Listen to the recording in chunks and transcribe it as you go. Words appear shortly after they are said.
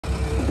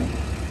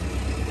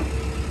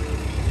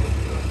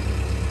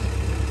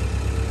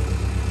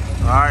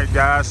Alright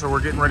guys, so we're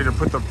getting ready to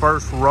put the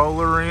first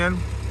roller in.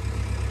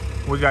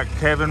 We got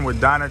Kevin with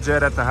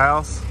Dynojet at the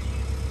house.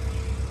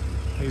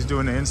 He's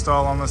doing the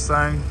install on this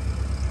thing.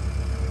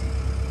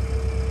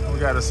 We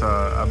got us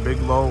a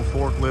big low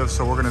forklift,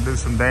 so we're gonna do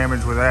some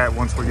damage with that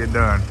once we get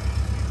done.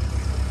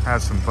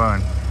 Have some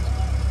fun.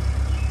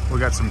 We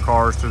got some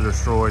cars to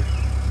destroy.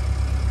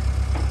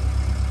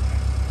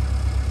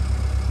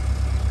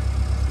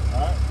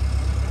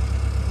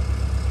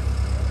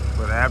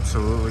 But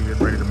absolutely get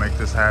ready to make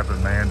this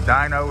happen, man.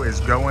 Dyno is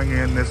going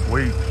in this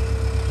week.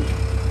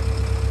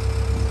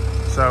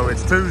 So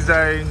it's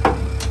Tuesday,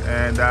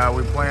 and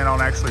we plan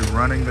on actually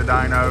running the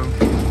dyno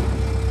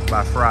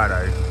by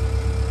Friday.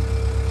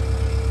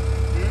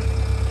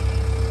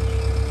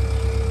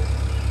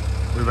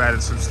 We've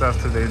added some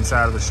stuff to the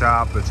inside of the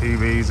shop, the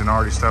TVs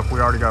and stuff. We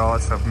already got all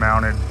that stuff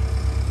mounted.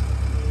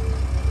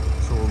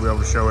 So we'll be able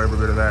to show every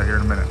bit of that here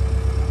in a minute.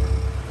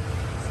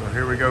 So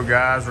here we go,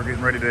 guys. We're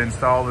getting ready to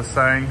install this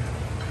thing.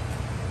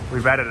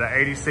 We've added an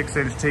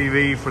 86-inch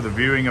TV for the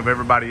viewing of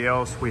everybody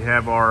else. We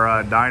have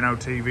our dyno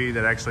TV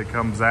that actually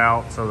comes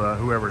out, so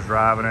whoever's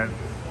driving it.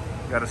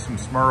 Got us some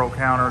Smurl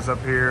counters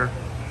up here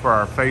for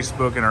our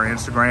Facebook and our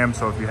Instagram.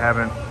 So if you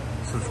haven't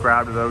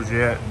subscribed to those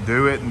yet,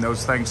 do it, and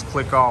those things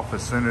click off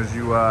as soon as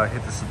you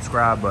hit the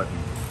subscribe button.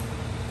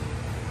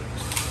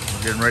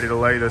 We're getting ready to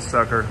lay this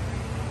sucker.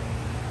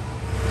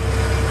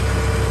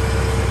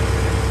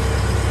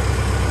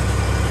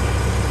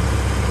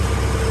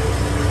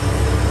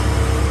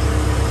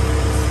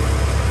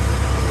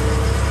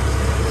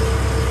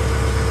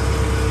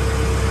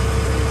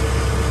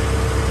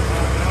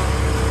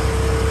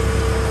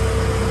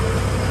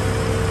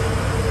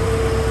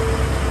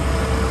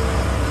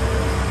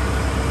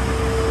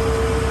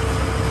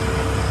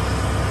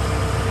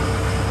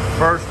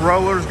 First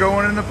roller's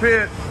going in the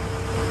pit.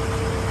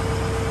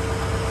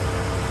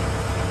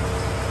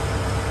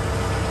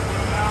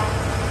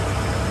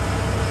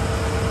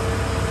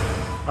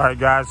 All right,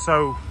 guys,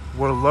 so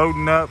we're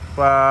loading up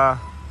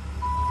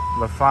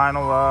the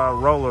final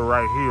roller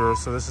right here.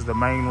 So this is the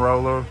main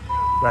roller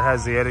that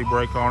has the eddy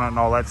brake on it and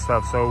all that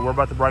stuff. So we're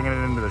about to bring it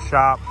into the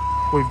shop.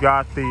 We've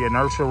got the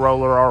inertia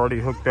roller already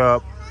hooked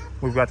up.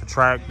 We've got the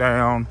track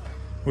down.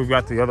 We've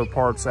got the other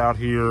parts out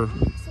here.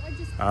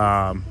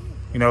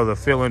 You know, the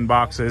fill-in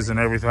boxes and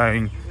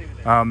everything,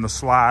 the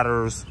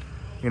sliders,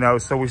 you know,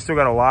 so we still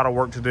got a lot of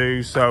work to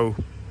do. So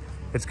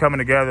it's coming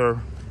together.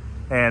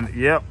 And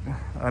yep,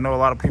 I know a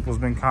lot of people's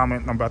been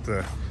commenting about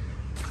the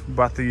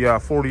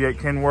 48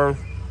 Kenworth.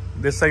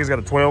 This thing's got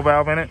a 12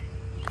 valve in it,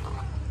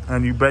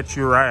 and you bet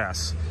your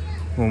ass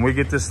when we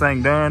get this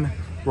thing done,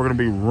 we're gonna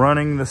be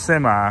running the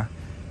semi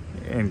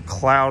and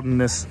clouding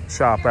this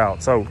shop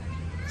out. So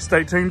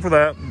stay tuned for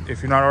that.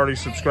 If you're not already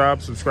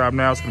subscribed, subscribe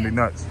now. It's gonna be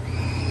nuts.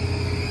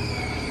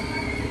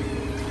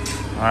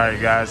 All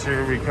right, guys,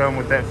 here we come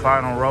with that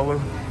final roller.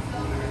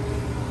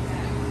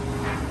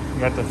 We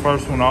got the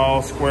first one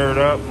all squared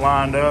up,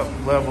 lined up,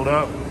 leveled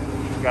up.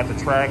 We got the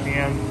track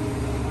in.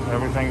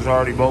 Everything's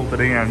already bolted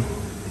in.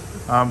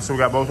 So we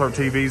got both our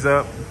TVs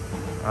up.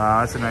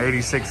 That's an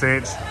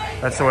 86-inch.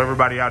 That's so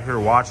everybody out here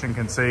watching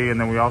can see. And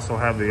then we also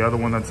have the other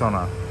one that's on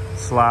a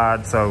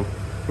slide, so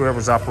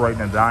whoever's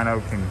operating a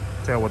dyno can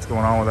tell what's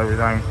going on with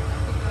everything.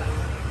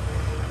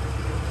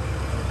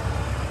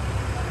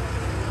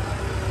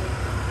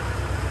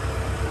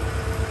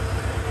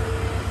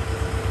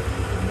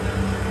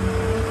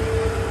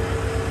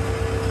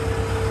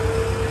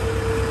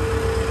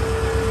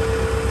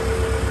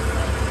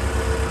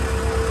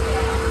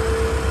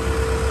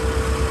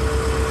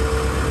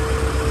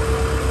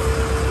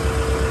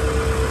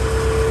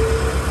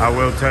 I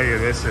will tell you,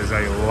 this is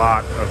a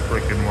lot of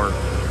freaking work.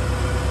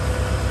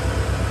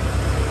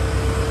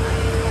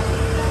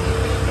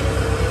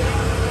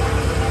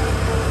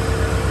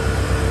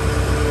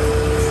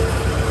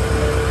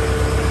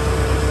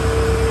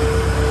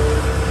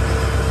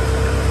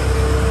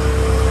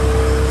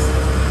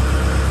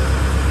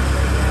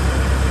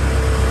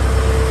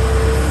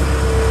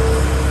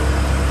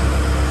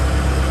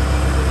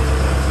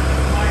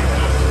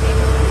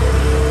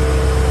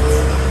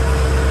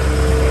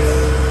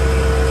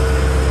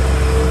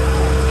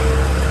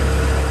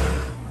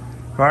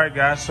 All right,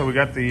 guys, so we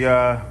got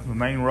the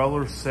main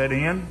roller set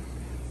in.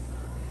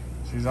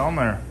 She's on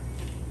there.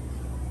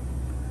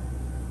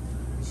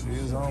 She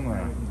is on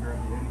there.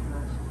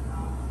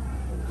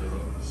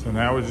 So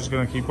now we're just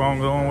gonna keep on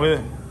going with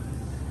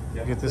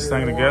it. Get this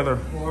thing together.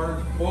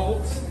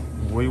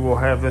 We will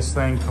have this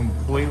thing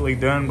completely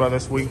done by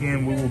this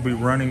weekend. We will be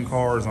running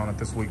cars on it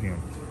this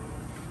weekend.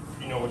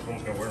 You know which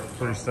one's gonna work.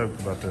 Pretty stoked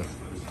about this.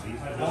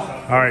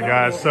 All right,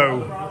 guys,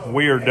 so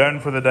we are done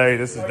for the day.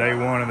 This is day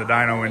one of the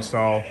dyno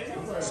install.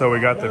 So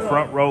we got the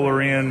front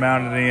roller in,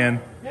 mounted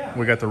in.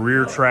 We got the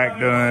rear track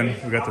done.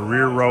 We got the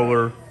rear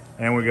roller,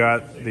 and we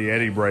got the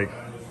eddy brake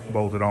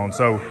bolted on.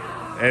 So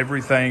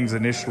everything's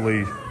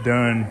initially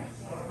done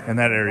in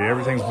that area.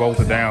 Everything's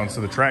bolted down. So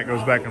the track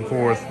goes back and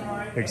forth,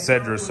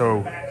 etc.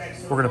 So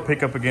We're gonna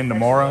pick up again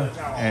tomorrow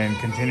and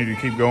continue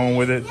to keep going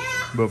with it.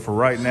 But for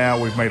right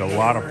now, we've made a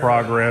lot of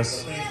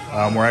progress.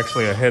 We're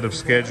actually ahead of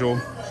schedule.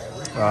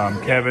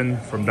 Kevin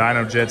from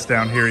Dynojet's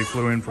down here. He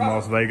flew in from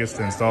Las Vegas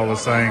to install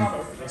this thing.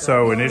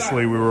 So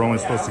initially we were only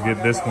supposed to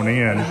get this one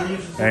in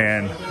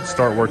and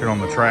start working on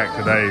the track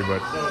today.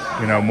 But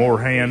you know, more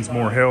hands,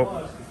 more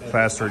help,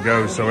 faster it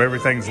goes. So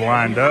everything's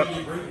lined up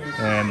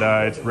and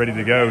it's ready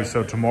to go.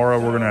 So tomorrow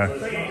we're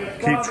gonna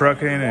keep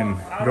trucking and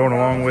going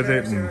along with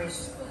it. And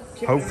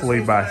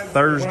hopefully by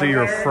Thursday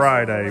or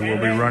Friday,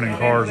 we'll be running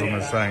cars on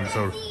this thing.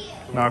 So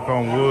knock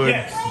on wood,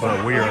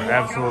 but we are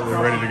absolutely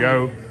ready to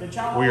go.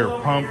 We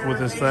are pumped with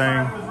this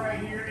thing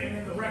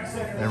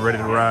and ready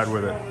to ride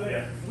with it.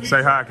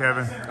 Say hi,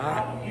 Kevin.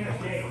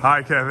 Hi.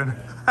 Hi, Kevin.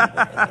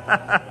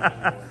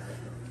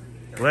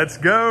 Let's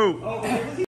go.